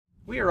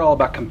We are all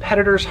about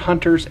competitors,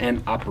 hunters,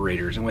 and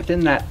operators. And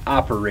within that,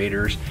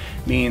 operators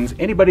means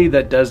anybody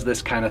that does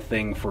this kind of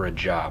thing for a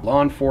job.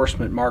 Law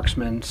enforcement,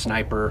 marksman,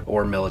 sniper,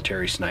 or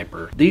military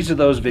sniper. These are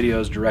those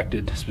videos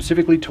directed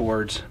specifically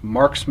towards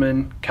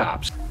marksman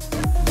cops.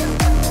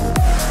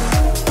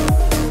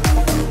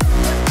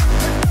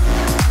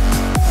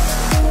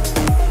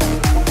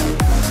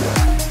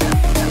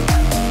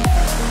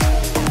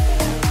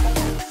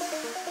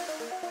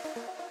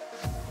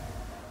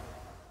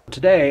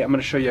 Today, I'm going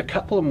to show you a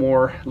couple of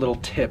more little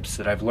tips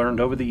that I've learned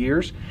over the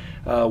years.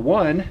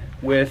 One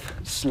with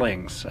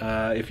slings.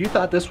 If you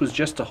thought this was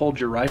just to hold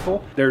your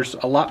rifle, there's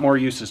a lot more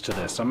uses to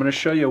this. So I'm going to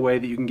show you a way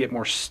that you can get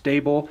more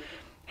stable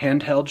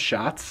handheld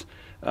shots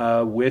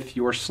with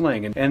your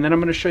sling. And then I'm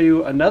going to show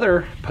you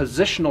another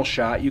positional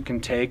shot you can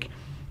take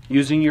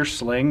using your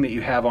sling that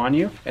you have on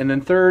you. And then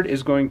third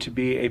is going to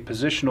be a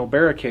positional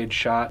barricade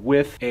shot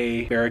with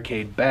a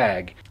barricade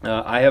bag.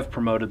 I have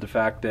promoted the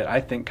fact that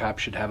I think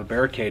cops should have a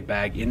barricade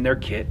bag in their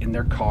kit, in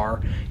their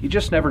car. You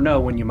just never know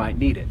when you might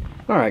need it.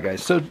 All right,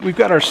 guys, so we've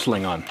got our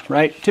sling on,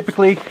 right?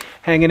 Typically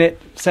hanging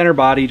it center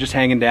body, just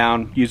hanging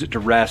down, use it to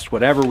rest,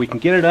 whatever. We can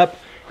get it up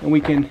and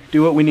we can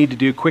do what we need to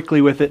do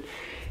quickly with it.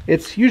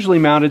 It's usually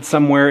mounted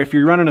somewhere, if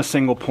you're running a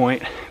single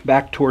point,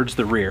 back towards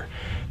the rear.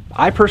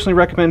 I personally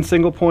recommend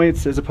single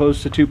points as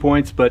opposed to 2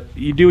 points, but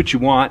you do what you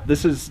want.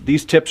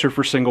 These tips are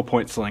for single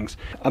point slings.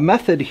 A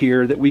method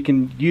here that we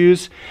can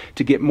use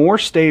to get more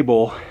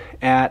stable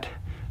at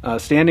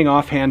standing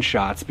offhand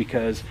shots,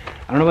 because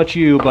I don't know about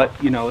you, but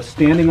you know,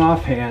 standing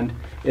offhand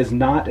is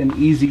not an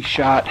easy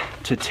shot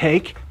to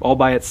take all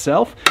by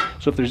itself.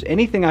 So if there's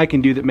anything I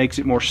can do that makes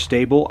it more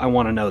stable, I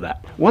want to know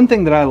that. One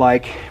thing that I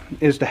like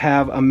is to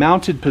have a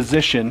mounted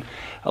position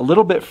a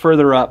little bit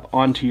further up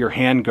onto your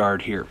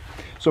handguard here.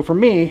 So for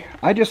me,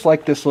 I just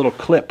like this little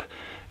clip,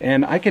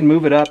 and I can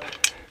move it up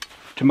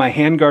to my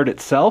handguard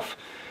itself.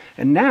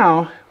 And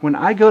now, when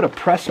I go to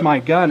press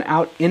my gun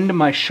out into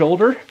my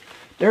shoulder,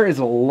 there is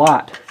a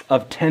lot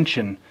of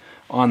tension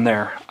on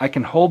there. I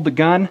can hold the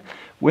gun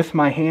with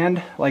my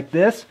hand like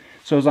this.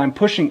 So as I'm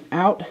pushing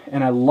out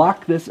and I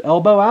lock this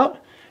elbow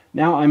out,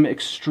 now I'm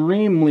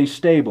extremely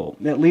stable,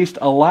 at least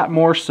a lot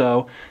more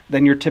so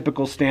than your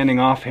typical standing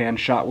offhand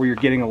shot where you're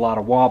getting a lot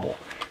of wobble.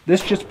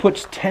 This just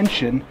puts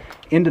tension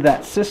into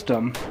that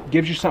system,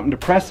 gives you something to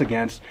press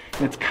against,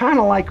 and it's kind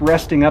of like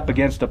resting up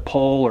against a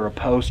pole or a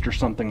post or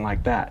something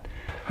like that.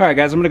 All right,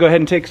 guys, I'm gonna go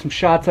ahead and take some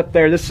shots up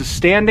there. This is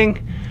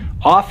standing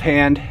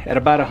offhand at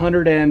about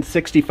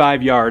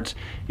 165 yards.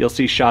 You'll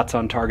see shots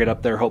on target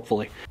up there,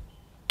 hopefully.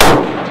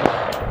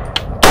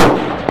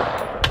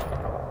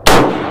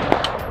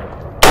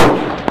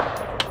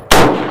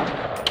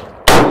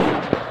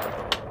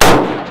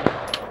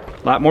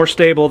 A lot more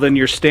stable than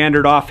your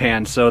standard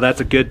offhand, so that's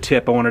a good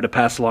tip I wanted to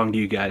pass along to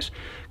you guys.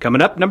 Coming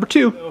up, number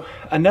 2. So,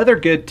 another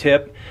good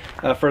tip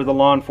for the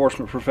law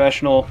enforcement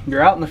professional.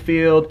 You're out in the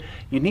field,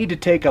 you need to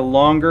take a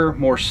longer,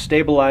 more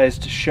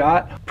stabilized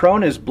shot.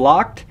 Prone is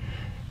blocked,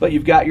 but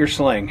you've got your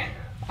sling.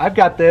 I've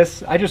got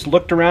this. I just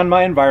looked around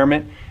my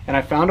environment and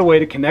I found a way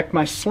to connect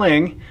my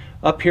sling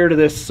up here to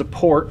this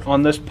support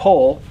on this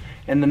pole,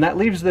 and then that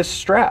leaves this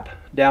strap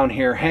down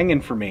here hanging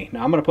for me.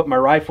 Now I'm going to put my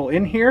rifle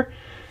in here,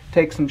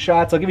 take some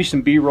shots. I'll give you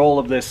some B-roll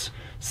of this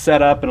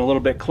setup and a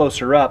little bit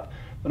closer up,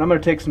 but I'm going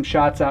to take some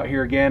shots out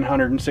here again,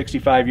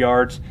 165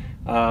 yards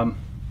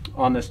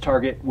on this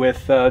target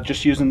with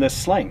just using this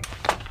sling.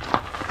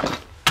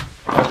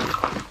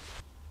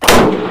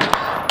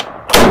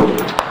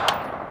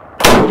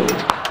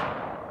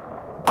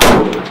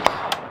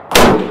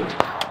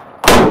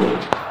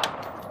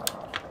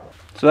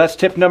 So that's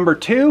tip number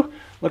 2.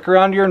 Look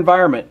around your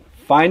environment.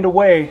 Find a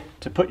way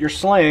to put your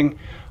sling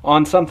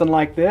on something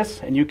like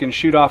this, and you can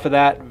shoot off of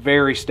that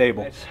very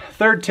stable.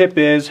 Third tip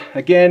is,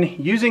 again,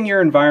 using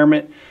your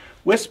environment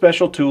with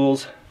special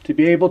tools to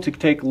be able to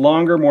take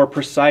longer, more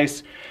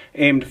precise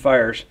aimed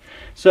fires.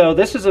 So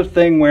this is a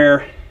thing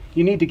where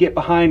you need to get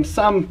behind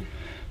some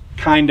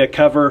kind of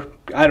cover.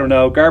 I don't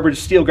know,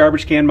 steel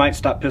garbage can might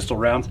stop pistol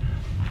rounds.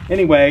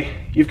 Anyway,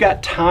 you've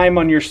got time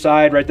on your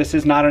side, right? This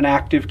is not an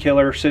active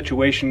killer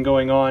situation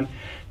going on.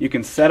 You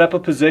can set up a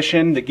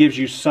position that gives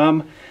you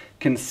some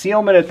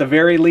concealment at the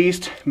very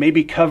least,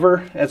 maybe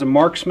cover as a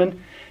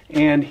marksman,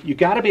 and you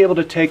got to be able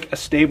to take a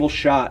stable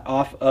shot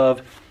off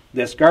of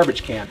this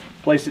garbage can.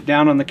 Place it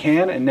down on the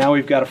can, and now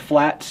we've got a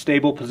flat,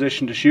 stable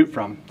position to shoot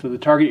from. So the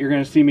target you're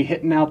going to see me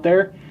hitting out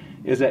there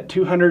is at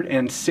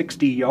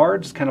 260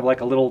 yards, kind of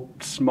like a little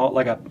small,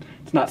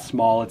 it's not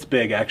small, it's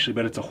big actually,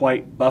 but it's a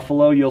white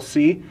buffalo you'll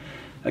see.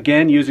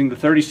 Again, using the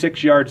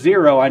 36 yard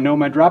zero, I know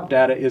my drop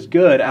data is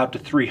good out to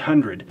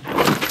 300.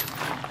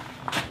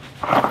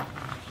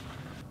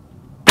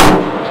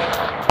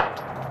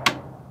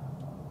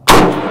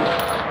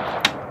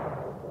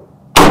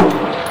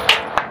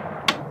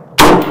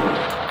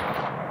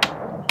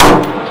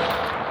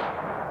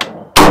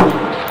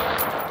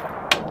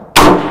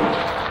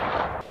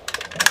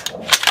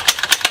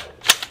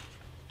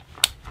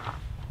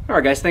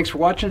 Alright guys, thanks for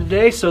watching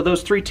today. So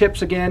those 3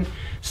 tips again: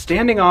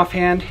 standing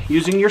offhand,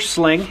 using your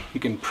sling,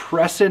 you can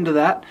press into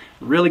that,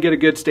 really get a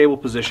good stable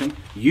position.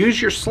 Use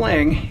your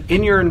sling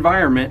in your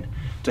environment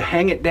to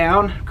hang it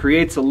down,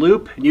 creates a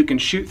loop, and you can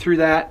shoot through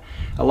that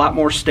a lot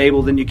more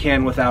stable than you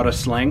can without a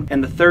sling.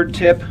 And the 3rd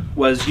tip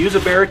was use a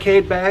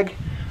barricade bag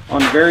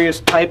on various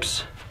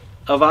types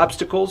of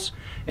obstacles,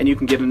 and you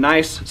can get a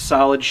nice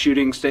solid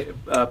shooting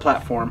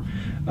platform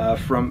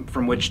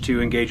from which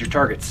to engage your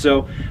targets.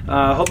 So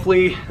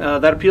hopefully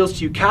that appeals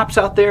to you cops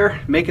out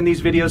there making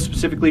these videos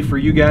specifically for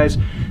you guys.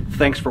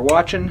 Thanks for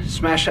watching.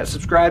 Smash that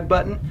subscribe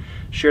button,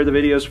 share the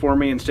videos for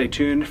me, and stay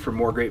tuned for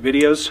more great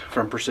videos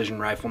from Precision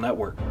Rifle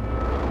Network.